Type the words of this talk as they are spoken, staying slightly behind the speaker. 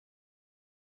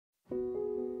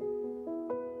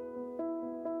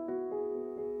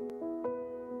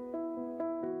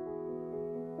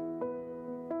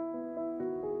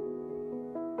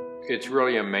It's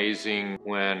really amazing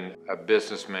when a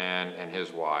businessman and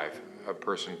his wife, a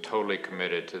person totally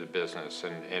committed to the business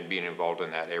and being involved in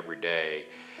that every day,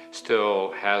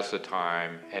 still has the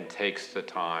time and takes the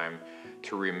time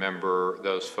to remember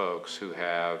those folks who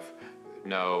have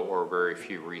no or very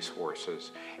few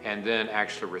resources, and then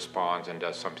actually responds and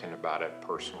does something about it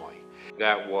personally.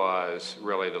 That was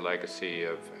really the legacy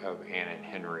of Ann and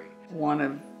Henry. One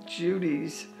of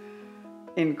Judy's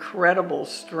incredible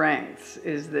strengths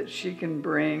is that she can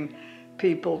bring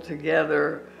people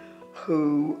together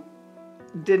who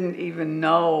didn't even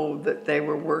know that they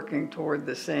were working toward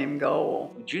the same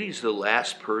goal. Judy's the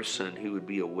last person who would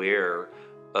be aware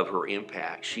of her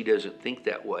impact. She doesn't think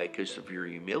that way because of your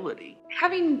humility.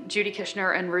 Having Judy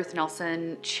Kishner and Ruth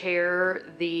Nelson chair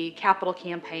the capital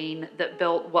campaign that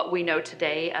built what we know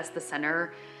today as the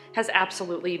center has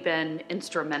absolutely been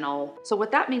instrumental. So what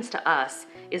that means to us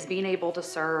is being able to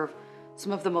serve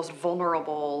some of the most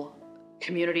vulnerable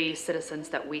community citizens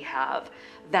that we have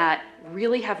that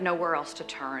really have nowhere else to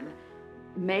turn,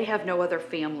 may have no other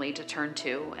family to turn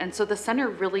to. And so the center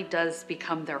really does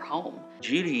become their home.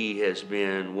 Judy has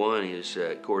been, one is,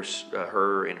 of course,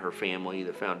 her and her family,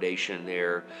 the foundation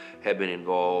there, have been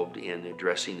involved in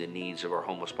addressing the needs of our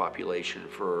homeless population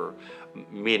for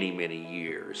many, many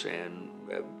years, and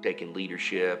taken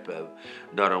leadership of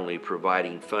not only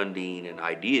providing funding and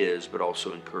ideas, but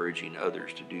also encouraging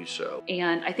others to do so.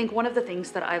 And I think one of the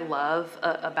things that I love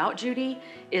about Judy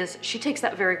is she takes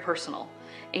that very personal.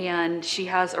 And she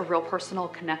has a real personal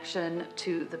connection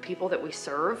to the people that we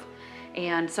serve.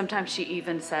 And sometimes she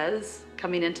even says,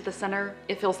 coming into the center,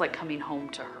 it feels like coming home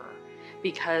to her,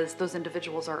 because those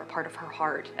individuals are a part of her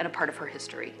heart and a part of her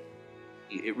history.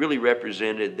 It really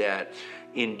represented that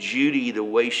in Judy, the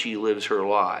way she lives her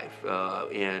life,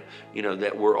 and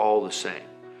that we're all the same.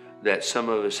 That some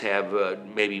of us have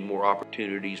maybe more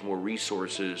opportunities, more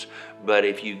resources, but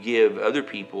if you give other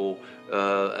people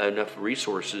enough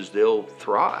resources, they'll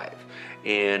thrive,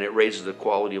 and it raises the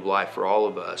quality of life for all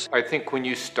of us. I think when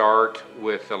you start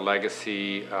with the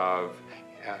legacy of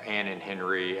Ann and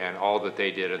Henry and all that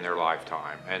they did in their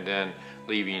lifetime, and then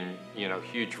leaving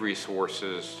huge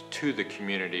resources to the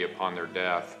community upon their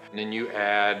death, and then you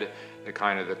add the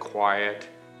kind of the quiet,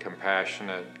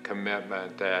 compassionate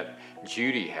commitment that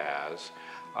Judy has,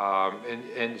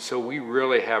 and so we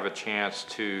really have a chance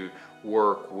to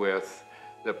work with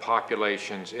the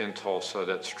populations in Tulsa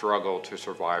that struggle to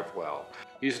survive well.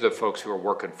 These are the folks who are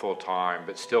working full-time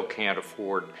but still can't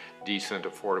afford decent,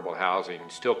 affordable housing,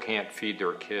 still can't feed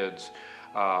their kids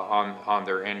on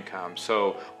their income.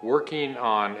 So working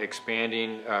on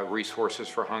expanding resources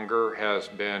for hunger has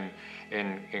been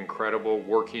incredible.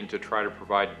 Working to try to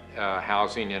provide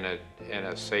housing in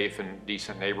a safe and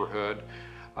decent neighborhood,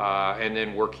 and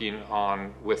then working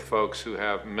on with folks who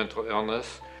have mental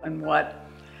illness. And what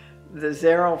the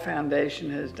Zarrow Foundation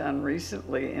has done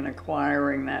recently in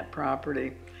acquiring that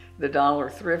property, the Dollar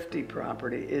Thrifty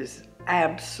property, is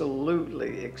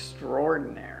absolutely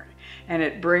extraordinary. And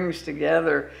it brings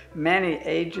together many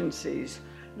agencies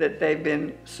that they've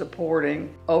been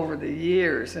supporting over the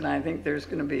years. And I think there's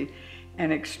going to be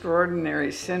an extraordinary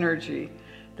synergy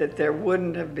that there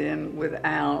wouldn't have been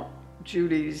without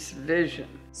Judy's vision.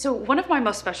 So one of my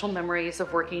most special memories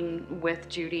of working with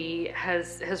Judy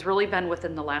has really been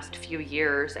within the last few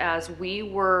years, as we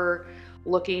were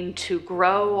looking to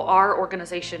grow our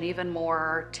organization even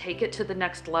more, take it to the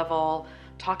next level,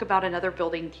 talk about another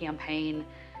building campaign.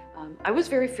 I was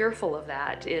very fearful of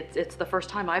that. It's the first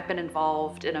time I've been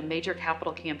involved in a major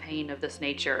capital campaign of this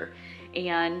nature,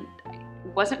 and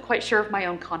wasn't quite sure of my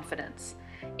own confidence.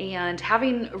 And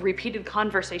having repeated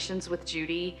conversations with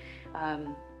Judy,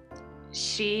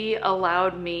 she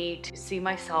allowed me to see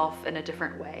myself in a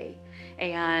different way,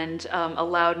 and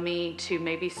allowed me to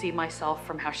maybe see myself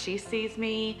from how she sees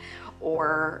me,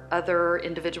 or other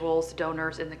individuals,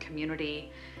 donors in the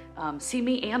community, see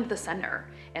me and the center,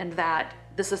 and that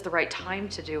this is the right time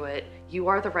to do it. You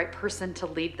are the right person to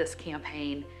lead this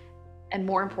campaign, and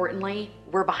more importantly,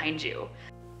 we're behind you.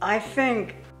 I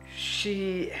think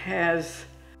she has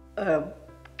a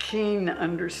keen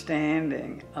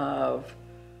understanding of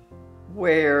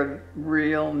where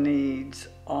real needs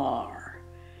are,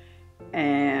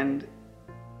 and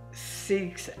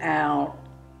seeks out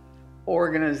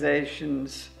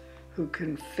organizations who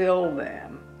can fill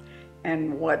them.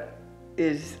 And what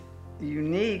is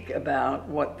unique about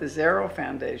what the Zarrow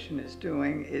Foundation is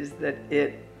doing is that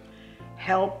it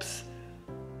helps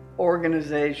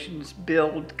organizations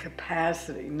build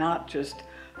capacity, not just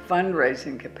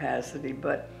fundraising capacity,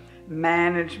 but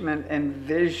management and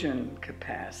vision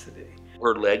capacity.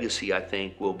 Her legacy, I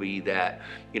think, will be that,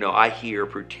 I hear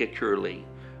particularly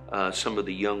some of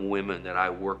the young women that I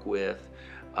work with,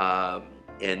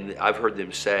 and I've heard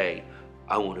them say,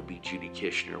 I want to be Judy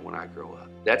Kishner when I grow up.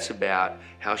 That's about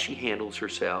how she handles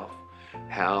herself,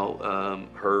 how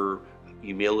her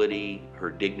humility, her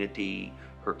dignity,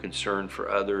 her concern for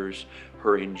others,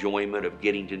 her enjoyment of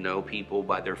getting to know people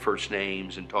by their first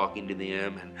names and talking to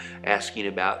them and asking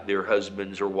about their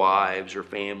husbands or wives or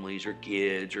families or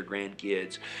kids or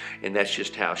grandkids. And that's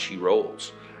just how she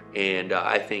rolls. And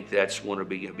I think that's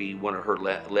be one of her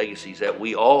legacies, that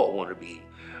we all want to be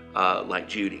like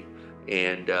Judy.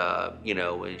 And, you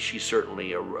know, and she's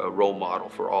certainly a role model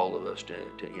for all of us to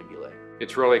emulate.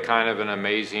 It's really kind of an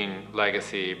amazing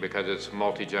legacy because it's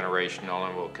multi-generational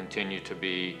and will continue to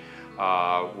be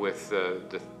with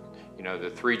the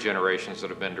 3 generations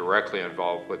that have been directly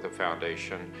involved with the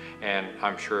foundation, and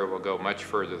I'm sure it will go much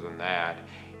further than that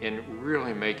in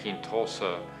really making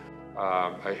Tulsa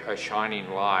a shining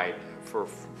light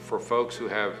for folks who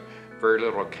have very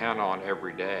little to count on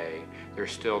every day.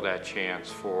 There's still that chance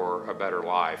for a better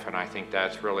life, and I think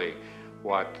that's really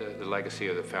what the legacy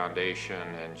of the foundation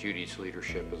and Judy's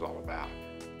leadership is all about.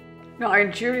 No,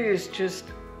 and Judy is just,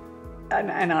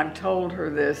 and I've told her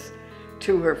this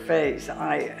to her face,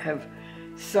 I have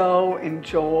so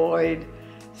enjoyed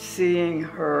seeing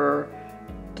her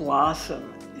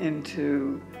blossom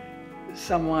into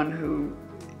someone who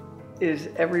is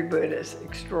every bit as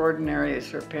extraordinary as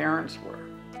her parents were.